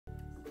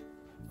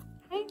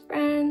Hi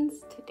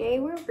friends! Today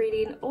we're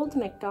reading Old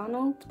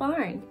MacDonald's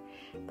Barn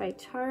by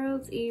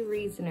Charles E.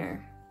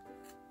 Reasoner.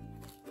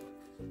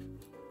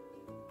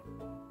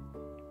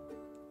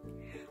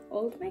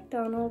 Old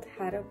MacDonald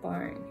had a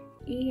barn,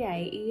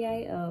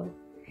 E-I-E-I-O,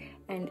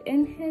 and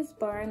in his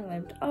barn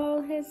lived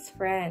all his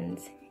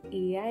friends,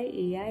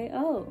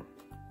 E-I-E-I-O.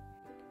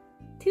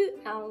 2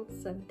 owls,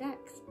 some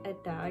ducks, a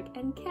dog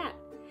and cat,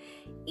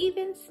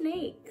 even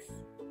snakes.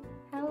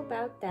 How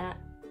about that?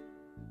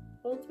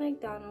 Old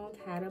MacDonald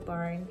had a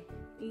barn,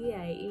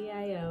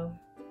 E-I-E-I-O.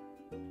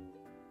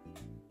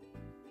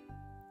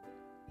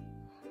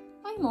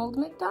 I'm Old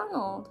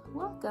MacDonald.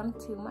 Welcome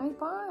to my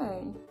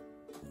barn.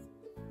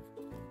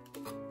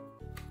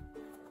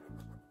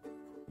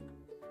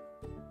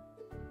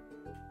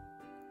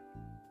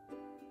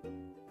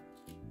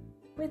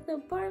 With a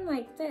barn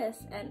like this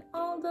and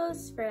all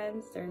those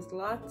friends, there's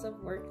lots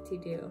of work to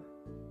do.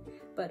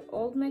 But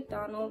Old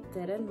MacDonald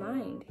didn't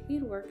mind.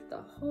 He'd work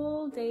the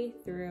whole day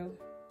through.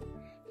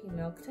 He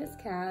milked his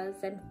cows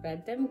and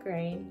fed them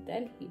grain,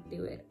 then he'd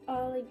do it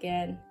all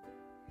again.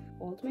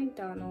 Old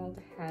MacDonald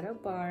had a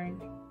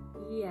barn,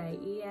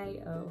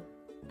 E-I-E-I-O.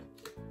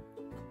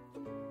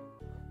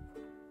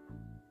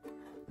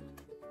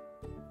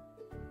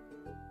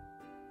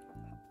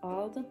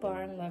 All the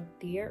barn loved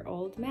dear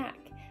old Mac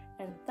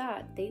and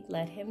thought they'd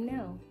let him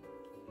know.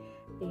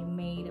 They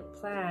made a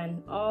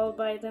plan all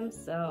by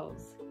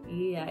themselves,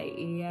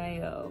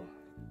 E-I-E-I-O.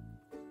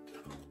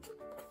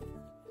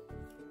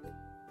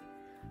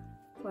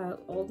 While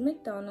Old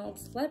MacDonald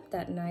slept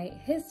that night,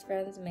 his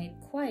friends made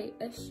quite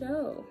a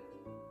show.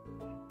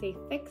 They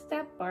fixed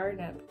that barn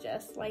up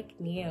just like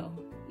new,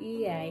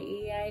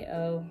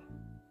 E-I-E-I-O.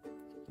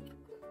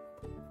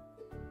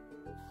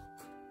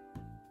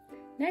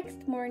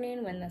 Next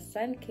morning when the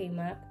sun came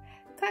up,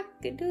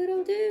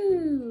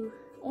 cock-a-doodle-doo!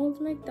 Old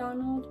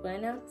MacDonald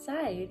went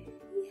outside.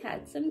 He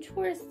had some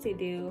chores to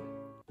do.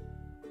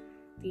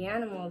 The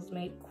animals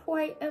made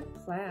quite a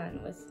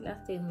plan with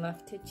nothing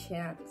left to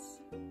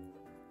chance.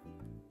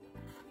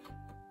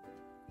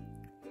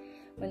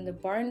 When the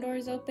barn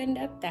doors opened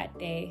up that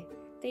day,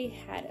 they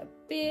had a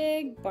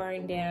big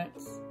barn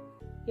dance.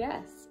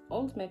 Yes,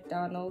 Old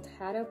MacDonald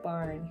had a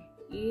barn,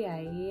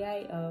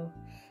 E-I-E-I-O,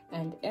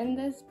 and in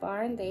this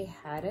barn they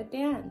had a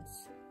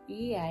dance,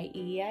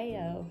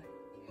 E-I-E-I-O.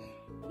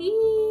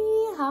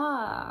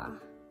 Yee-haw!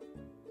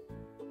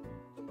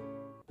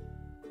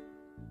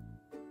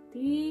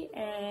 The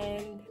end.